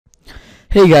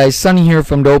Hey guys, Sunny here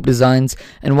from Dope Designs,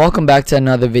 and welcome back to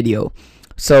another video.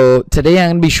 So today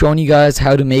I'm going to be showing you guys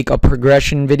how to make a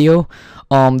progression video.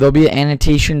 There'll be an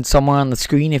annotation somewhere on the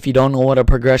screen if you don't know what a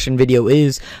progression video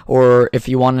is, or if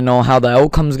you want to know how the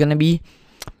outcome is going to be.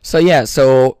 So yeah,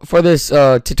 so for this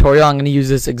tutorial I'm going to use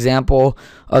this example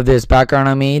of this background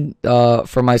I made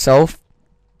for myself.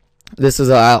 This is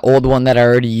an old one that I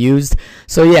already used.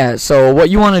 So yeah, so what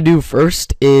you want to do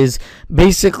first is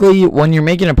basically when you're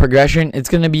making a progression, it's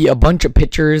going to be a bunch of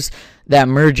pictures that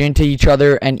merge into each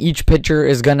other, and each picture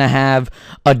is going to have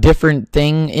a different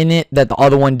thing in it that the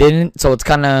other one didn't. So it's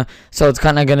kind of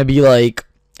going to be like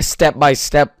step by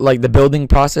step, like the building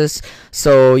process.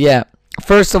 So yeah,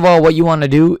 first of all, what you want to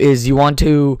do is you want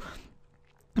to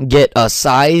get a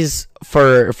size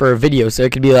for a video. So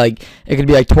it could be like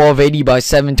 1280 by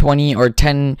 720 or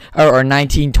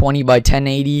 1920 by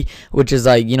 1080, which is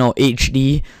like, you know,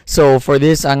 HD. So for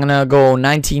this I'm gonna go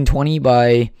 1920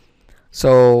 by,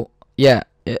 so yeah,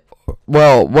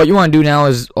 well, what you want to do now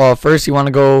is first you want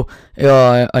to go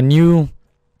a new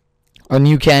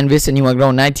canvas, and you want to go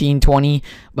 1920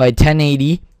 by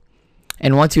 1080.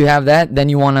 And once you have that, then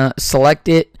you want to select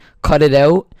it, cut it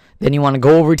out. Then you want to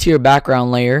go over to your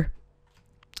background layer,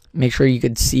 make sure you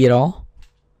could see it all,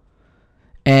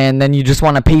 and then you just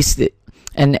want to paste it.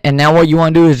 And now what you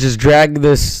want to do is just drag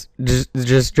this,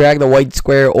 just drag the white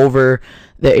square over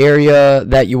the area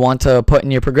that you want to put in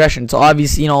your progression. So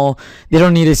obviously, you know, they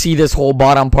don't need to see this whole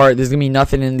bottom part. There's gonna be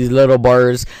nothing in these little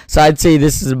bars. So I'd say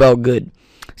this is about good.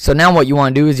 So now what you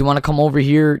want to do is you want to come over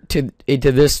here to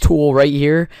this tool right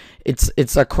here.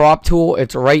 It's a crop tool.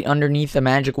 It's right underneath the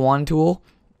magic wand tool.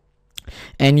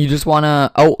 And you just want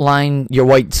to outline your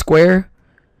white square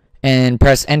and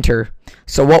press enter.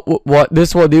 So what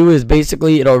this will do is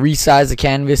basically it'll resize the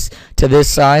canvas to this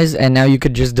size, and now you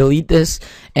could just delete this,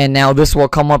 and now this will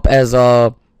come up as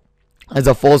a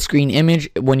full screen image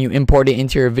when you import it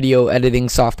into your video editing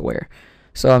software.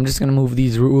 So I'm just gonna move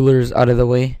these rulers out of the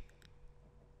way.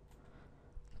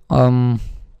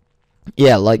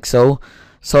 Yeah, like so.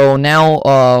 So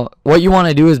now what you want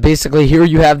to do is basically, here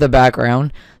you have the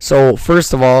background. So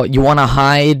first of all, you want to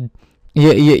hide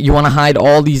you want to hide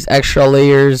all these extra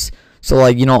layers. So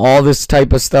like, you know, all this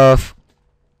type of stuff.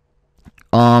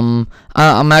 I'm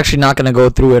actually not going to go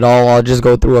through it all. I'll just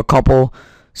go through a couple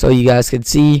so you guys can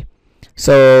see.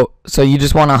 So you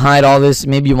just want to hide all this.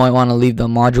 Maybe you might want to leave the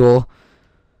module,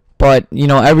 but you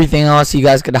know, everything else you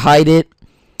guys could hide it.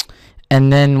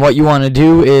 And then what you want to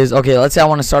do is, okay, let's say I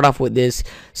want to start off with this.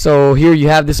 So here you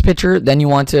have this picture. Then you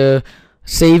want to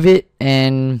save it.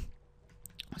 And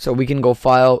so we can go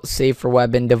File, Save for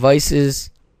Web and Devices.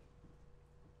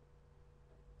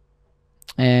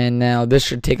 And now this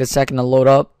should take a second to load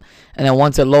up. And then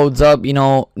once it loads up, you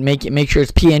know, make sure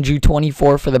it's PNG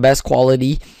 24 for the best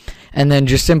quality. And then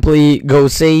just simply go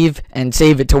save and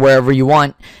save it to wherever you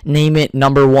want. Name it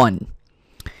number 1.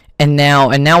 And now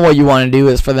what you want to do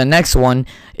is for the next one,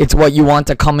 it's what you want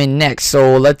to come in next.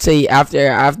 So let's say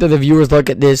after the viewers look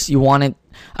at this, I want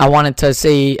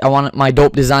my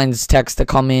Dope Designs text to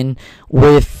come in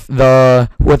with the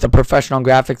professional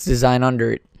graphics design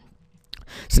under it.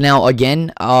 So now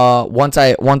again, once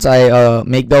I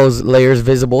make those layers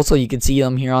visible so you can see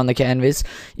them here on the canvas,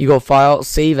 you go File,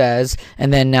 Save As,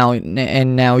 and then now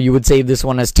you would save this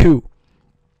one as 2.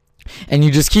 And you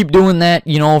just keep doing that,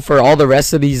 you know, for all the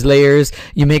rest of these layers.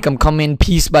 You make them come in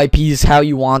piece by piece how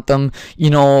you want them. You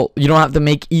know, you don't have to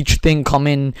make each thing come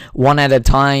in one at a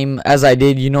time as I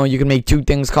did. You know, you can make 2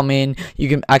 things come in.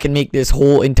 I can make this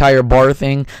whole entire bar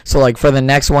thing. So like for the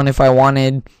next one, if I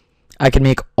wanted, I can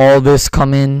make all this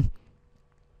come in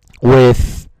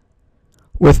with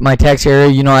my text area.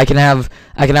 You know, I can have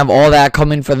all that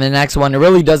come in for the next one. It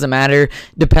really doesn't matter.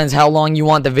 Depends how long you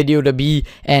want the video to be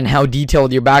and how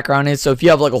detailed your background is. So if you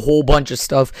have like a whole bunch of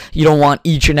stuff, you don't want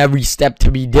each and every step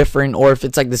to be different, or if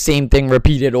it's like the same thing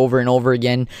repeated over and over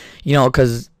again, you know,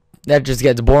 because that just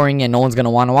gets boring and no one's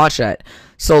gonna want to watch that.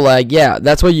 So like, yeah,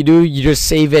 that's what you do. You just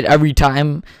save it every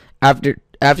time after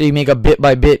you make a bit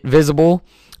by bit visible,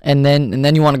 and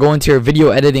then you want to go into your video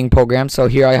editing program. So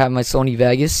here I have my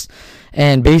sonyevegas.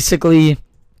 And basically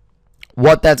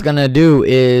what that's gonna do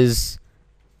is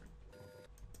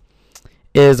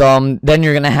then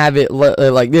you're gonna have it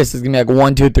like this. It's gonna be like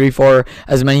 1, 2, 3, 4,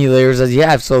 as many layers as you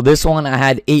have. So this one I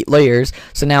had 8 layers.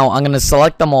 So now I'm gonna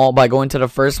select them all by going to the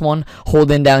first one,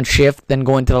 holding down Shift, then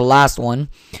going to the last one,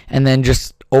 and then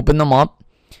just open them up.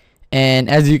 And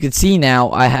as you can see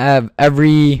now, I have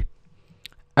every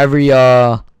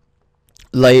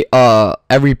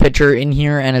picture in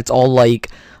here, and it's all like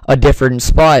a different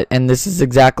spot, and this is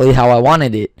exactly how I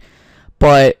wanted it.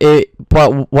 But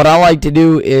what I like to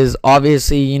do is,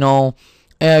 obviously, you want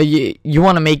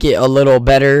to make it a little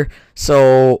better.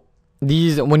 So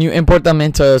these, when you import them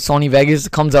into Sony Vegas,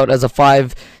 it comes out as a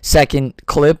 5-second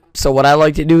clip. So what I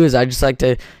like to do is I just like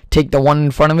to take the one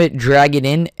in front of it, drag it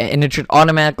in, and it should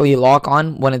automatically lock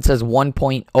on when it says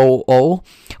 1.00,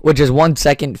 which is 1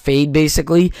 second fade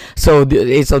basically. So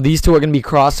so these two are gonna be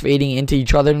cross fading into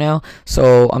each other now.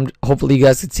 So hopefully you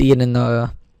guys can see it in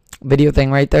the video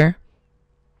thing right there.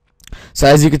 So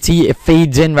as you can see, it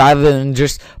fades in rather than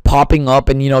just popping up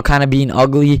and kind of being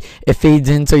ugly. It fades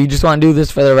in. So you just want to do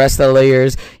this for the rest of the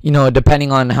layers.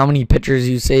 Depending on how many pictures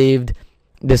you saved,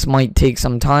 this might take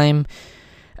some time.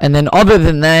 And then other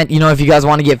than that, if you guys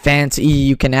want to get fancy,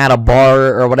 you can add a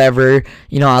bar or whatever.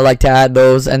 I like to add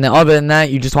those. And then other than that,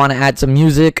 you just want to add some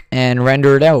music and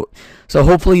render it out. So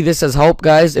hopefully this has helped,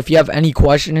 guys. If you have any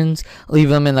questions, leave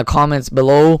them in the comments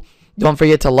below. Don't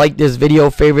forget to like this video,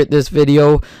 favorite this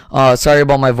video. Sorry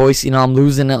about my voice, I'm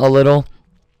losing it a little.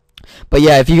 But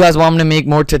yeah, if you guys want me to make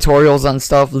more tutorials on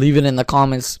stuff, leave it in the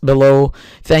comments below.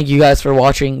 Thank you guys for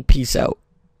watching. Peace out.